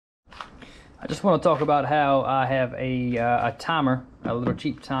I just want to talk about how I have a timer, a little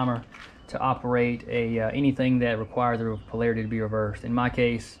cheap timer, to operate anything that requires the polarity to be reversed. In my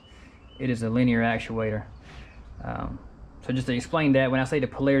case, it is a linear actuator. So just to explain that, when I say the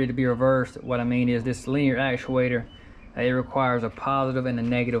polarity to be reversed, what I mean is this linear actuator, it requires a positive and a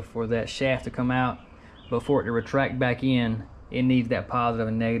negative for that shaft to come out, but for it to retract back in, it needs that positive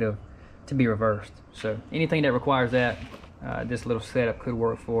and negative to be reversed. So anything that requires that, this little setup could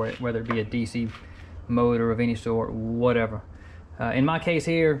work for it, whether it be a DC motor of any sort, whatever. In my case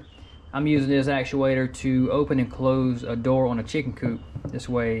here, I'm using this actuator to open and close a door on a chicken coop. This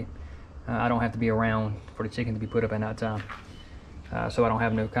way I don't have to be around for the chicken to be put up at night time. So I don't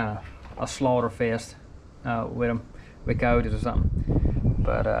have no kind of a slaughter fest with them, with coyotes or something.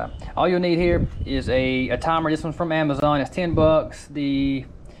 But all you'll need here is a timer. This one's from Amazon. It's 10 bucks. The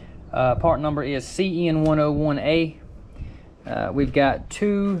part number is CN101A. We've got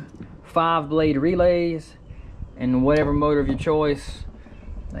two 5-blade relays and whatever motor of your choice.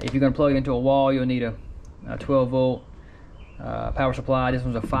 If you're going to plug it into a wall, you'll need a 12-volt power supply. This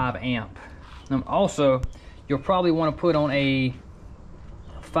one's a 5-amp. Also, you'll probably want to put on a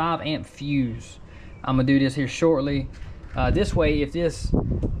 5-amp fuse. I'm gonna do this here shortly. This way, if this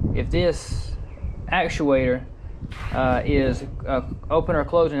actuator is open or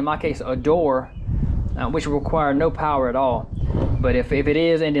closing, in my case a door, which will require no power at all, but if it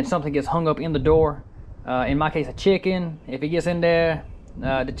is and then something gets hung up in the door, in my case a chicken, if it gets in there,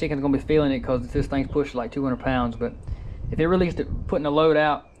 the chicken's gonna be feeling it because this thing's pushed like 200 pounds. But if it really is putting the load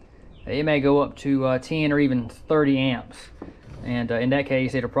out, it may go up to 10 or even 30 amps, and in that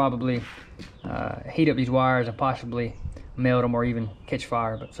case it'll probably heat up these wires and possibly melt them or even catch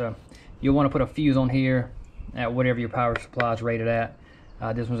fire. But so you'll want to put a fuse on here at whatever your power supply is rated at.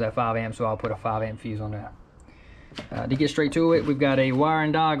 This one's at 5 amps, so I'll put a 5-amp fuse on there. To get straight to it, we've got a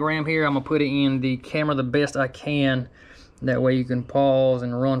wiring diagram here. I'm gonna put it in the camera the best I can. That way you can pause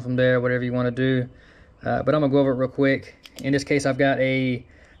and run from there, whatever you want to do. But I'm gonna go over it real quick. In this case, I've got the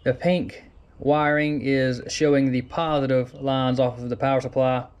pink wiring is showing the positive lines off of the power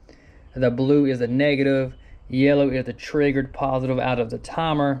supply. The blue is the negative. Yellow is the triggered positive out of the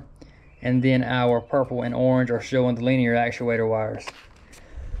timer. And then our purple and orange are showing the linear actuator wires.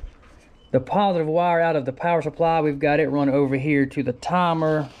 The positive wire out of the power supply, we've got it run over here to the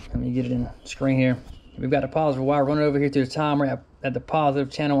timer. Let me get it in the screen here. We've got the positive wire running over here to the timer at the positive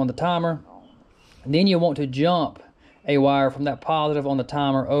channel on the timer. And then you want to jump a wire from that positive on the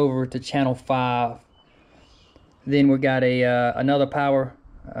timer over to channel 5. Then we've got another power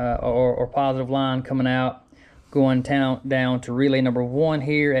or positive line coming out, going down to relay number 1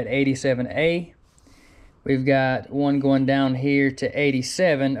 here at 87A. We've got one going down here to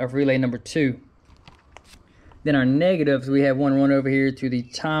 87 of relay number 2. Then our negatives, we have one run over here to the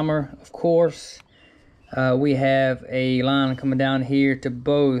timer, of course. We have a line coming down here to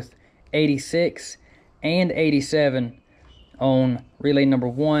both 86 and 87 on relay number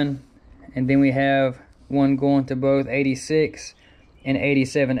 1. And then we have one going to both 86 and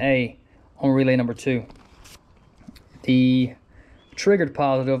 87A on relay number 2. The triggered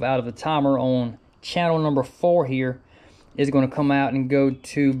positive out of the timer on channel number 4 here is going to come out and go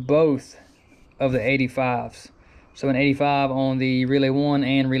to both of the 85s. So an 85 on the relay 1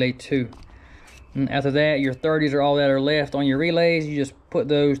 and relay 2. And after that, your 30s are all that are left on your relays. You just put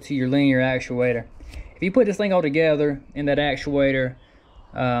those to your linear actuator. If you put this thing all together and that actuator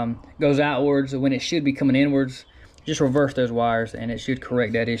goes outwards when it should be coming inwards, just reverse those wires and it should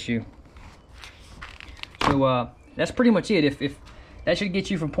correct that issue. So that's pretty much it. If that should get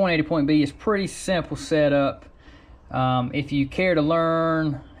you from point A to point B. It's pretty simple setup. If you care to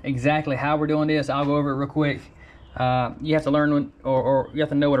learn exactly how we're doing this, I'll go over it real quick. You have to learn or you have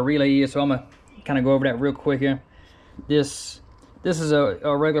to know what a relay is, so I'm gonna kind of go over that real quick here. This is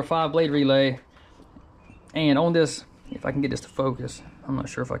a regular 5-blade relay, and on this, if I can get this to focus, I'm not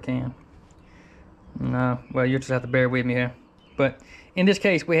sure if I can. No, well, you'll just have to bear with me here. But in this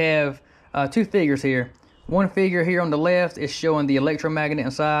case, we have 2 figures here. One figure here on the left is showing the electromagnet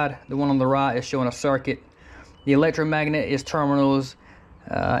inside. The one on the right is showing a circuit. The electromagnet is terminals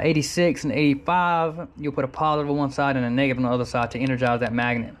 86 and 85. You'll put a positive on one side and a negative on the other side to energize that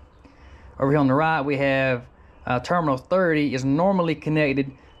magnet. Over here on the right, we have terminal 30 is normally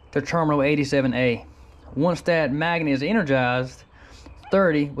connected to terminal 87A. Once that magnet is energized,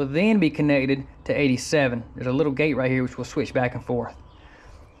 30 will then be connected to 87. There's a little gate right here which will switch back and forth.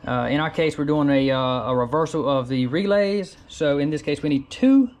 In our case, we're doing a reversal of the relays. So in this case, we need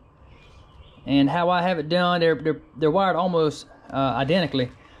 2. And how I have it done, they're wired almost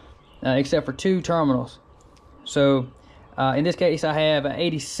identically, except for 2 terminals. So In this case, I have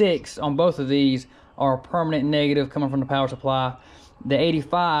 86 on both of these are permanent negative coming from the power supply. The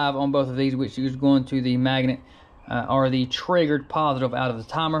 85 on both of these, which is going to the magnet, are the triggered positive out of the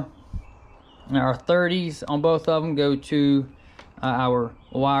timer. Now our 30s on both of them go to our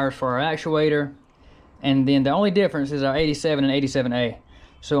wires for our actuator. And then the only difference is our 87 and 87A.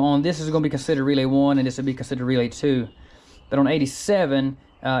 So on this is going to be considered relay 1 and this will be considered relay 2. But on 87,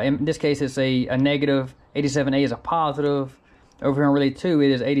 in this case it's a negative, 87A is a positive. Over here on relay 2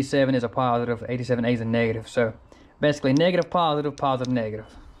 it is 87 is a positive, 87A is a negative. So basically negative, positive, positive, negative.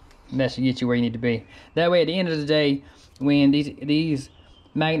 And that should get you where you need to be. That way at the end of the day, when these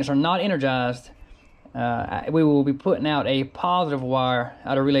magnets are not energized, we will be putting out a positive wire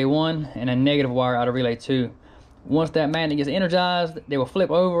out of relay 1 and a negative wire out of relay 2. Once that magnet gets energized, they will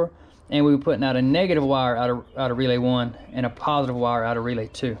flip over and we'll be putting out a negative wire out of relay 1 and a positive wire out of relay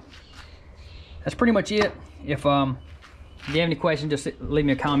 2. That's pretty much it. If you have any questions, just leave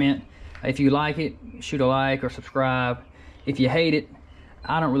me a comment. If you like it, shoot a like or subscribe. If you hate it,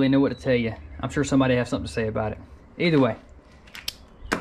 I don't really know what to tell you. I'm sure somebody has something to say about it. Either way,